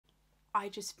I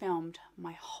just filmed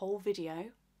my whole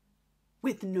video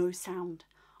with no sound.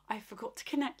 I forgot to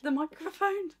connect the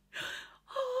microphone.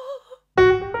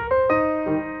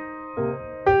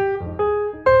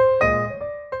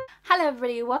 Hello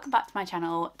everybody, welcome back to my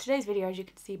channel. Today's video, as you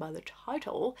can see by the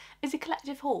title, is a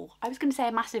collective haul. I was going to say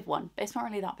a massive one, but it's not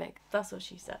really that big. That's what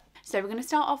she said. So we're going to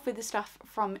start off with the stuff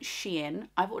from Shein.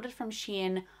 I've ordered from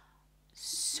Shein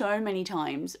so many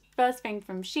times. First thing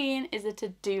from Shein is a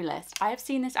to-do list. I have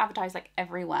seen this advertised like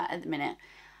everywhere at the minute,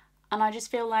 and I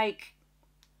just feel like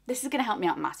this is going to help me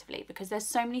out massively because there's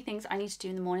so many things I need to do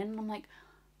in the morning and I'm like,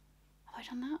 have I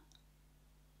done that?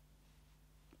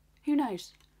 Who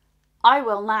knows? I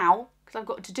will now, because I've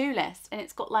got a to-do list, and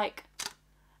it's got like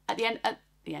at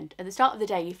the start of the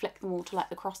day you flick them all to like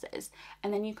the crosses,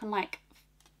 and then you can like,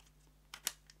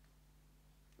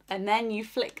 and then you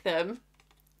flick them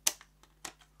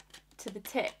to the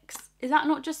ticks. Is that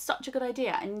not just such a good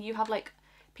idea? And you have like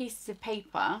pieces of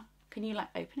paper. Can you like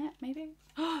open it maybe?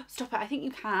 Stop it, I think you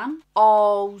can.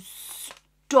 Oh,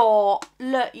 stop.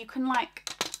 Look, you can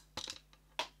like,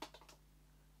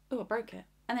 oh, I broke it.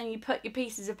 And then you put your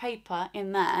pieces of paper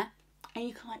in there and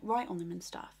you can like write on them and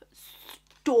stuff.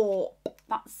 Stop.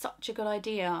 That's such a good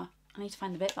idea. I need to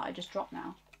find the bit that I just dropped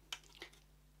now.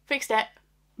 Fixed it.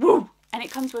 Woo! And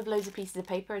it comes with loads of pieces of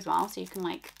paper as well, so you can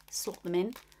like slot them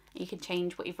in. You can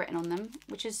change what you've written on them,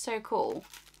 which is so cool.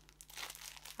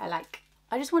 I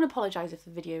just want to apologise if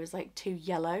the video is like too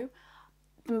yellow.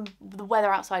 The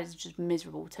weather outside is just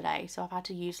miserable today, so I've had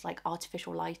to use like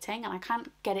artificial lighting and I can't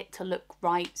get it to look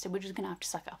right, so we're just gonna have to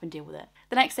suck it up and deal with it.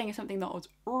 The next thing is something that I was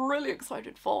really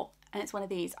excited for, and it's one of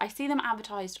these. I see them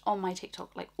advertised on my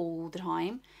TikTok like all the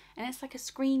time, and it's like a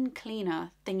screen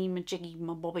cleaner thingy majiggy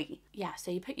mabobby. Yeah,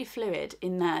 so you put your fluid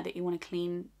in there that you want to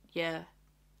clean your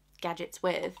gadgets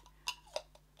with,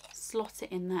 slot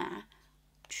it in there,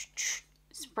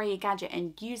 spray your gadget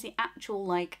and use the actual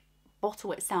like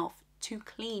bottle itself to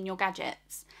clean your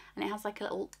gadgets. And it has like a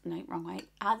little, no, wrong way, it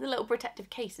has a little protective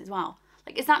case as well.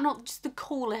 Like, is that not just the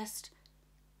coolest?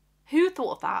 Who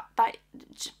thought of that?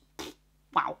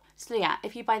 Wow. So yeah,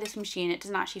 if you buy this from Shein, it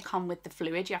doesn't actually come with the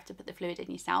fluid. You have to put the fluid in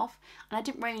yourself. And I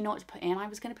didn't really know what to put in. I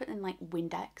was going to put in like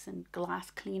Windex and glass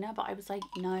cleaner, but I was like,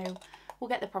 no, we'll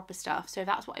get the proper stuff. So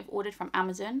that's what I've ordered from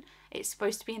Amazon. It's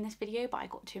supposed to be in this video, but I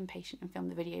got too impatient and filmed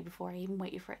the video before I even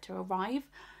waited for it to arrive.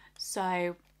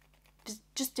 So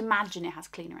just imagine it has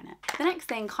cleaner in it. The next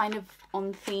thing, kind of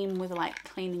on theme with like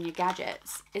cleaning your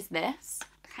gadgets, is this.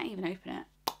 I can't even open it.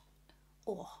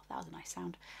 Oh, that was a nice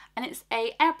sound. And it's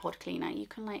a AirPod cleaner. You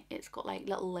can like, it's got like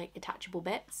little like attachable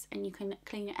bits and you can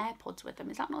clean your AirPods with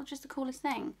them. Is that not just the coolest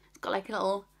thing? It's got like a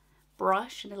little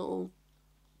brush and a little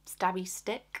stabby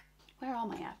stick. Where are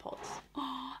my AirPods?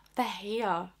 Oh, they're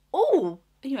here. Oh,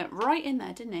 he went right in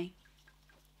there, didn't he?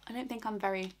 I don't think I'm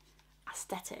very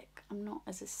aesthetic. I'm not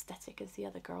as aesthetic as the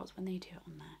other girls when they do it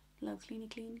on there. Little cleany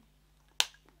clean. Oh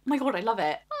my god, I love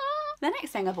it. The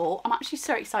next thing I bought, I'm actually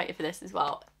so excited for this as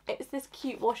well. It's this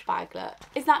cute wash bag, look.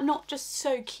 Is that not just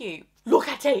so cute? Look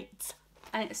at it!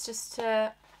 And it's just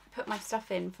to put my stuff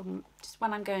in from just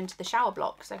when I'm going to the shower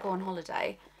block, because I go on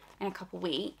holiday in a couple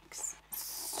weeks.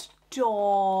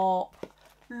 Stop!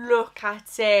 Look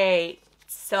at it!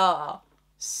 So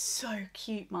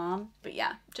cute, man. But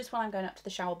yeah, just when I'm going up to the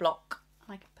shower block,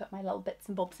 I can put my little bits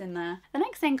and bobs in there. The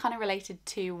next thing kind of related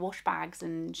to wash bags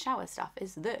and shower stuff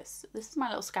is this. This is my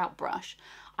little scalp brush.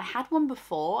 I had one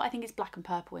before, I think it's black and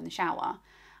purple in the shower,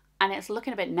 and it's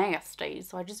looking a bit nasty,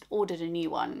 so I just ordered a new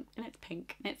one, and it's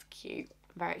pink and it's cute.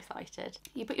 I'm very excited.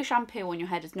 You put your shampoo on your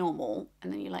head as normal,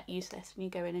 and then you like use this and you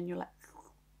go in and you're like,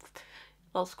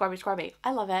 little scrubby.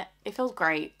 I love it. It feels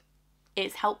great.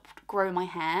 It's helped grow my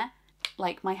hair.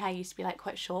 Like, my hair used to be like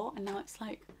quite short and now it's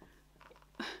like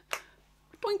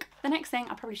boink. The next thing,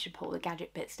 I probably should put all the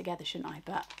gadget bits together, shouldn't I?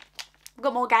 But I've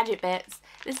got more gadget bits.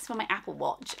 This is for my Apple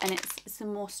Watch and it's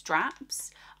some more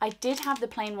straps. I did have the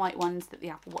plain white ones that the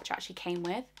Apple Watch actually came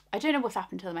with. I don't know what's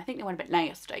happened to them. I think they went a bit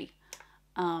nasty.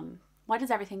 Why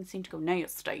does everything seem to go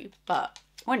nasty? But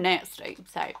we're nasty.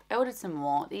 So I ordered some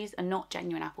more. These are not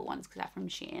genuine Apple ones because they're from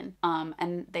Shein.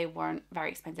 And they weren't very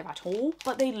expensive at all.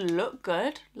 But they look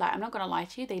good. Like, I'm not going to lie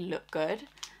to you. They look good.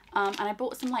 And I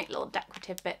bought some like little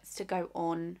decorative bits to go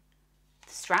on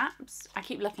the straps. I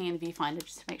keep looking in the viewfinder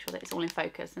just to make sure that it's all in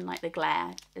focus and like the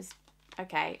glare is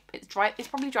okay. It's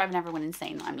probably driving everyone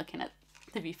insane that I'm looking at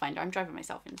the viewfinder. I'm driving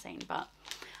myself insane, but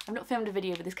I've not filmed a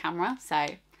video with this camera, so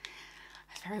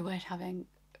it's very weird having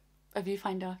a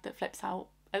viewfinder that flips out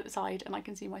outside and I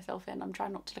can see myself in. I'm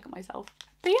trying not to look at myself.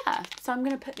 But yeah, so I'm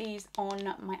going to put these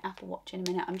on my Apple Watch in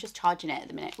a minute. I'm just charging it at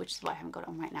the minute, which is why I haven't got it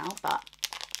on right now, but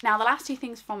Now the last two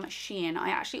things from Shein I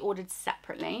actually ordered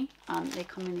separately. They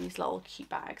come in these little cute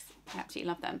bags. I absolutely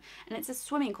love them. And it's a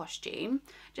swimming costume,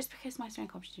 just because my swimming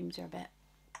costumes are a bit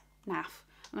naff.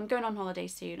 And I'm going on holiday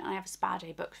soon and I have a spa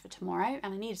day booked for tomorrow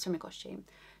and I need a swimming costume.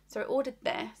 So I ordered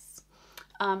this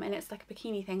and it's like a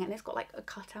bikini thing and it's got like a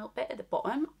cutout bit at the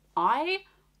bottom. I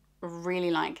really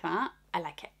like that. I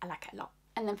like it a lot.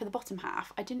 And then for the bottom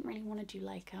half, I didn't really want to do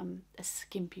like a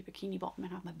skimpy bikini bottom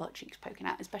and have my butt cheeks poking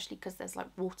out, especially because there's like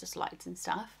water slides and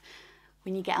stuff.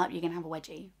 When you get up, you're going to have a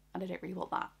wedgie, and I don't really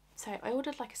want that. So I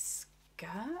ordered like a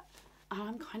skirt, and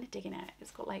I'm kind of digging it.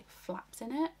 It's got like flaps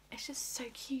in it. It's just so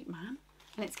cute, man.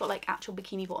 And it's got like actual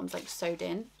bikini bottoms like sewed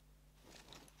in.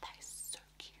 That is so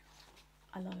cute.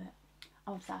 I love it.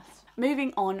 I'm obsessed.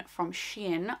 Moving on from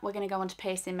Shein, we're going to go on to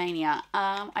Piercing Mania.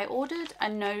 I ordered a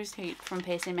nose hoop from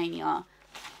Piercing Mania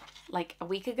like a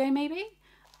week ago maybe,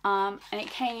 and it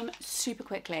came super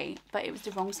quickly, but it was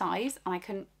the wrong size and I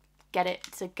couldn't get it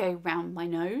to go round my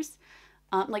nose.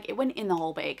 Like it went in the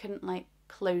hole, but it couldn't like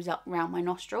close up round my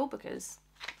nostril because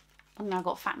I don't know, I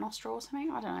got fat nostril or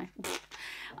something, I don't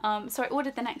know. So I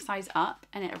ordered the next size up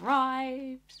and it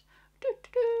arrived.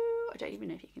 I don't even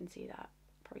know if you can see that,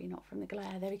 probably not from the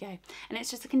glare. There we go. And it's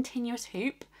just a continuous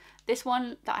hoop. This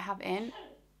one that I have in,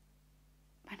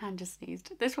 my hand just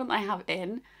sneezed. This one that I have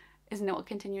in is not a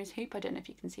continuous hoop. I don't know if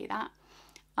you can see that.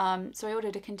 So I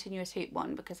ordered a continuous hoop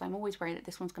one because I'm always worried that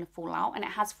this one's going to fall out, and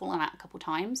it has fallen out a couple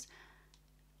times,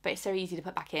 but it's so easy to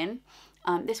put back in.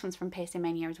 This one's from Piercing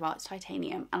Mania as well. It's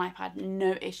titanium and I've had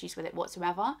no issues with it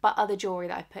whatsoever, but other jewellery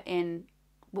that I put in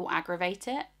will aggravate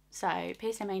it. So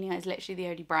Piercing Mania is literally the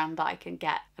only brand that I can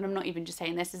get, and I'm not even just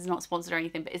saying this is not sponsored or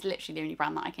anything, but it's literally the only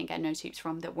brand that I can get nose hoops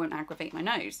from that won't aggravate my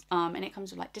nose. And it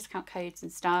comes with like discount codes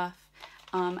and stuff.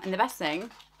 And the best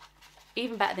thing,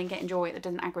 even better than getting jewellery that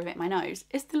doesn't aggravate my nose,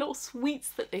 is the little sweets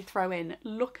that they throw in.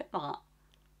 Look at that.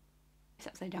 It's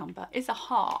upside down, but it's a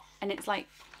heart and it's like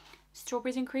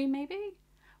strawberries and cream, maybe?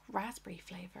 Raspberry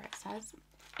flavour, it says.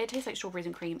 It tastes like strawberries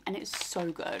and cream and it's so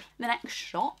good. The next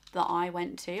shop that I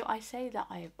went to, I say that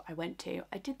I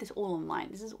did this all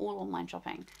online. This is all online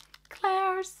shopping.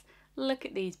 Claire's. Look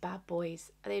at these bad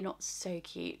boys. Are they not so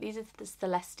cute? These are the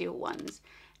celestial ones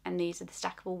and these are the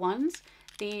stackable ones.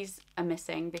 These are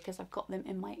missing because I've got them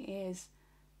in my ears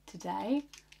today,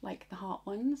 like the heart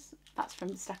ones. That's from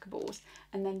the stackables.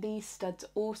 And then these studs are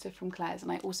also from Claire's,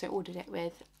 and I also ordered it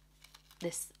with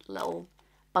this little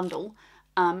bundle.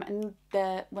 And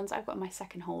the ones I've got in my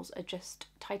second holes are just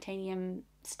titanium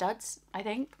studs, I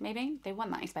think, maybe. They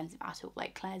weren't that expensive at all.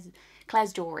 Like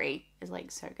Claire's jewellery is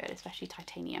like so good, especially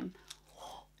titanium.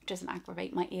 It doesn't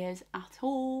aggravate my ears at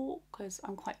all because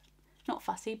I'm quite, not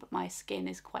fussy, but my skin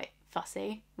is quite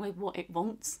fussy with what it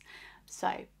wants.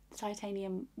 So the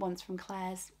titanium ones from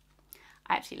Claire's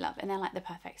I absolutely love, and they're like the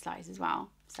perfect size as well.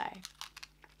 So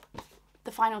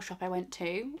the final shop I went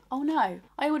to, oh no,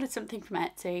 I ordered something from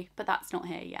Etsy, but that's not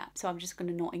here yet, so I'm just going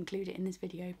to not include it in this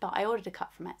video. But I ordered a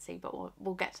cup from Etsy, but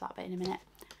we'll get to that bit in a minute.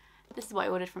 This is what I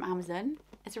ordered from Amazon.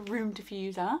 It's a room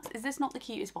diffuser. Is this not the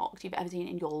cutest box you've ever seen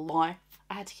in your life?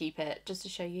 I had to keep it just to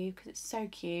show you because it's so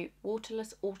cute.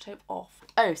 Waterless auto off.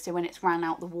 Oh, so when it's ran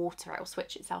out the water, it'll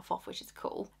switch itself off, which is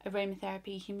cool.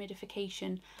 Aromatherapy,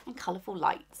 humidification, and colourful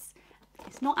lights.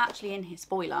 It's not actually in here,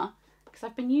 spoiler, because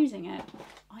I've been using it.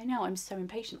 I know, I'm so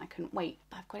impatient, I couldn't wait.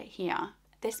 But I've got it here.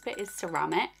 This bit is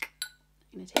ceramic.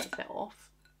 I'm going to take this bit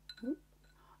off. Ooh.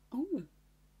 Ooh.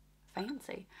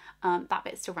 Fancy. That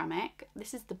bit's ceramic.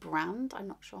 This is the brand. I'm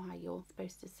not sure how you're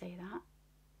supposed to say that.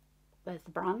 There's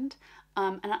the brand.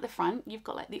 And at the front, you've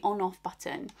got like the on-off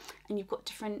button, and you've got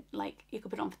different, like, you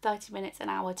could put it on for 30 minutes, an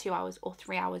hour, 2 hours, or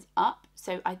 3 hours up.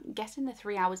 So I'm guessing the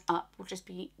 3 hours up will just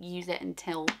be use it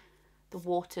until the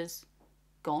water's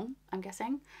gone, I'm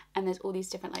guessing. And there's all these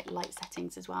different like light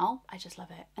settings as well. I just love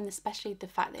it. And especially the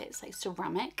fact that it's like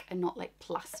ceramic and not like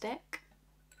plastic.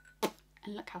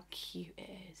 And look how cute it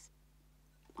is.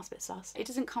 That's a bit sus. It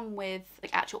doesn't come with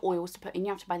like actual oils to put in,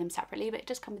 you have to buy them separately, but it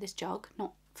does come with this jug,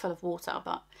 not full of water,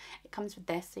 but it comes with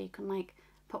this, so you can like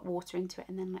put water into it.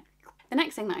 And then like, the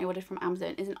next thing that I ordered from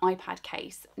Amazon is an iPad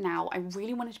case. Now I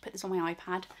really wanted to put this on my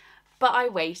iPad, but I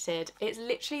waited. It's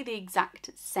literally the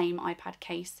exact same iPad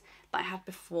case that I had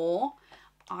before.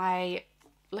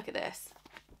 Look at this.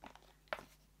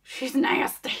 She's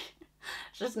nasty.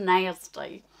 She's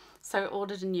nasty. So I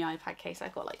ordered a new iPad case. I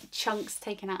got like chunks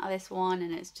taken out of this one,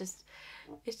 and it's just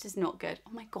not good.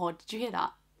 Oh my god, did you hear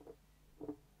that?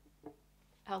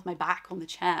 That was my back on the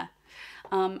chair.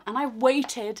 And I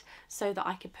waited so that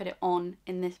I could put it on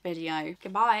in this video.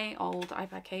 Goodbye, old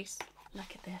iPad case.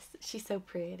 Look at this. She's so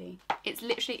pretty. It's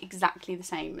literally exactly the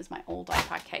same as my old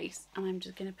iPad case. And I'm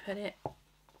just going to put it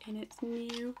in its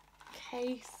new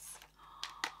case.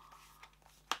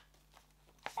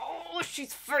 Oh,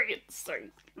 she's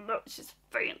fancy. Look, she's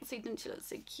fancy, doesn't she? Look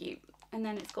so cute. And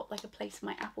then it's got like a place for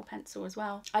my Apple Pencil as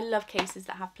well. I love cases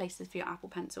that have places for your Apple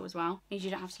Pencil as well. Means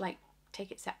you don't have to like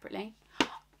take it separately.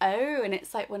 Oh, and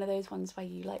it's like one of those ones where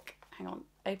you like, hang on,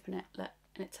 open it, look,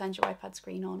 and it turns your iPad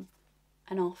screen on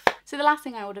and off. So the last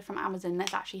thing I ordered from Amazon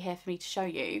that's actually here for me to show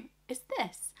you is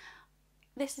this.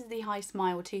 This is the High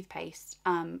Smile toothpaste,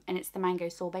 and it's the Mango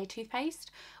Sorbet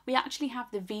toothpaste. We actually have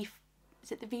the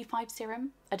is it the V5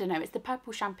 serum? I don't know, it's the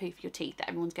purple shampoo for your teeth that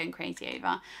everyone's going crazy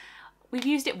over. We've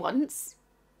used it once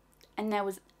and there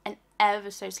was an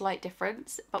ever so slight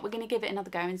difference, but we're going to give it another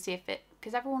go and see if it,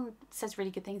 because everyone says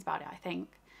really good things about it, I think,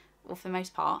 or for the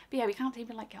most part. But yeah, we can't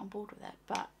even like get on board with it.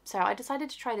 But so I decided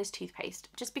to try this toothpaste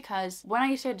just because when I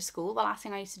used to go to school, the last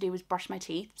thing I used to do was brush my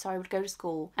teeth. So I would go to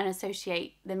school and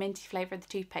associate the minty flavour of the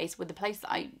toothpaste with the place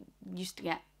that I used to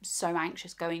get so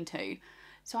anxious going to.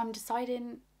 So I'm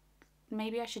deciding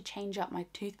maybe I should change up my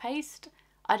toothpaste.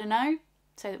 I don't know.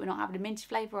 So that we're not having a minty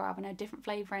flavour or having a different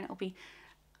flavour, and it'll be,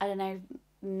 I don't know,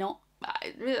 not,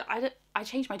 I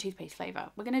changed my toothpaste flavour.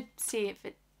 We're going to see if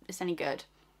it's any good.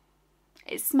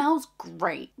 It smells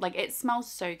great. Like, it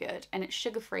smells so good, and it's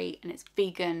sugar free and it's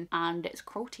vegan and it's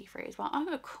cruelty free as well.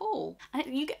 Oh, cool. And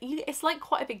it's like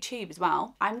quite a big tube as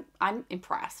well. I'm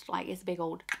impressed. Like, it's a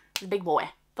big boy.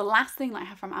 The last thing that I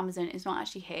have from Amazon is not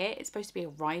actually here. It's supposed to be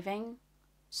arriving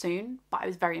soon, but I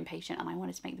was very impatient and I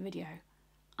wanted to make the video.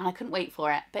 And I couldn't wait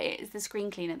for it, but it is the screen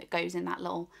cleaner that goes in that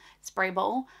little spray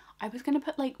bottle. I was going to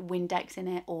put like Windex in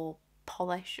it or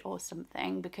polish or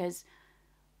something because,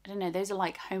 I don't know, those are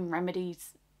like home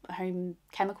remedies, home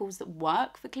chemicals that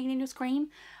work for cleaning your screen.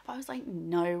 But I was like,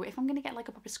 no, if I'm going to get like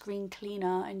a proper screen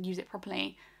cleaner and use it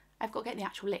properly, I've got to get the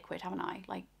actual liquid, haven't I?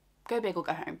 Like, go big or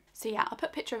go home. So yeah, I'll put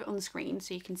a picture of it on the screen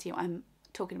so you can see what I'm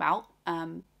talking about.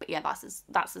 But yeah,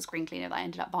 that's the screen cleaner that I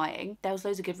ended up buying. There was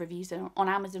loads of good reviews on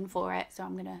Amazon for it, so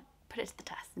I'm gonna put it to the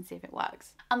test and see if it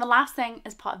works. And the last thing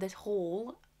as part of this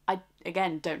haul, I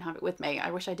again don't have it with me,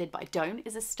 I wish I did but I don't,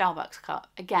 is a Starbucks cup.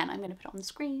 Again, I'm gonna put it on the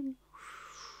screen.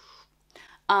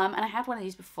 And I had one of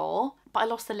these before, but I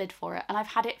lost the lid for it, and I've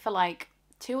had it for like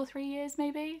 2 or 3 years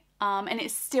maybe, and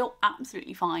it's still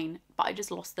absolutely fine, but I just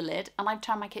lost the lid, and I've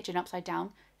turned my kitchen upside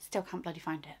down, still can't bloody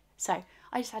find it. So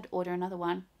I just had to order another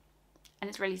one, and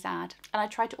it's really sad. And I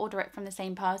tried to order it from the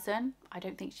same person. I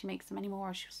don't think she makes them anymore,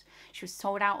 or she was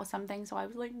sold out or something, so I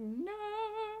was like, no.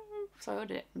 So I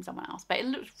ordered it from someone else, but it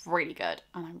looks really good,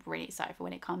 and I'm really excited for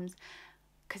when it comes,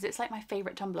 because it's like my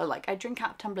favourite tumbler. Like, I drink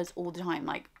out of tumblers all the time.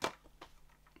 Like,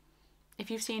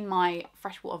 if you've seen my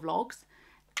freshwater vlogs,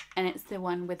 and it's the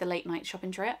one with the late night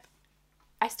shopping trip,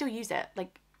 I still use it,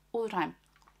 like, all the time.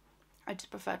 I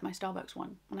just preferred my Starbucks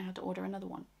one, and I had to order another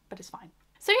one, but it's fine.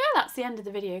 So yeah, that's the end of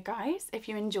the video, guys. If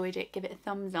you enjoyed it, give it a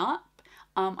thumbs up.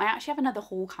 I actually have another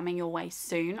haul coming your way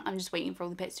soon. I'm just waiting for all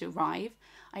the bits to arrive.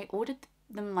 I ordered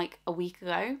them like a week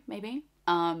ago, maybe.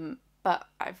 But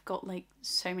I've got like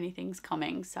so many things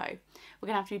coming, so we're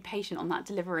gonna have to be patient on that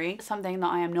delivery. Something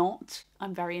that I am not.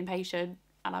 I'm very impatient,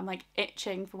 and I'm like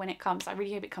itching for when it comes. I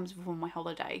really hope it comes before my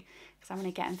holiday, because I'm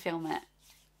gonna get and film it,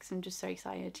 because I'm just so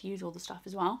excited to use all the stuff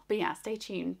as well. But yeah, stay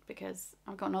tuned, because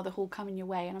I've got another haul coming your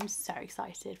way and I'm so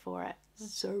excited for it.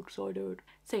 So excited.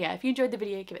 So yeah, if you enjoyed the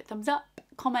video, give it a thumbs up.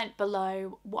 Comment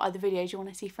below what other videos you want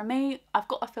to see from me. I've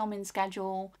got a filming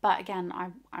schedule, but again,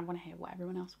 I want to hear what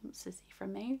everyone else wants to see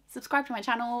from me. Subscribe to my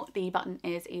channel. The button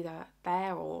is either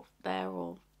there or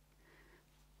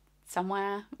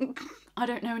somewhere. I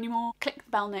don't know anymore. Click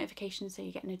the bell notification so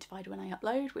you get notified when I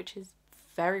upload, which is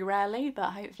very rarely,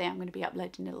 but hopefully I'm going to be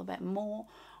uploading a little bit more,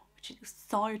 which is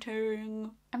exciting.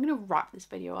 I'm going to wrap this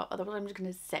video up, otherwise I'm just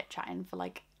going to sit chatting for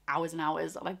like hours and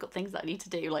hours, and I've got things that I need to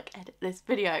do, like edit this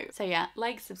video. So yeah,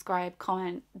 like, subscribe,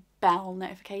 comment, bell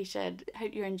notification.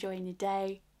 Hope you're enjoying your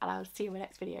day, and I'll see you in my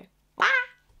next video.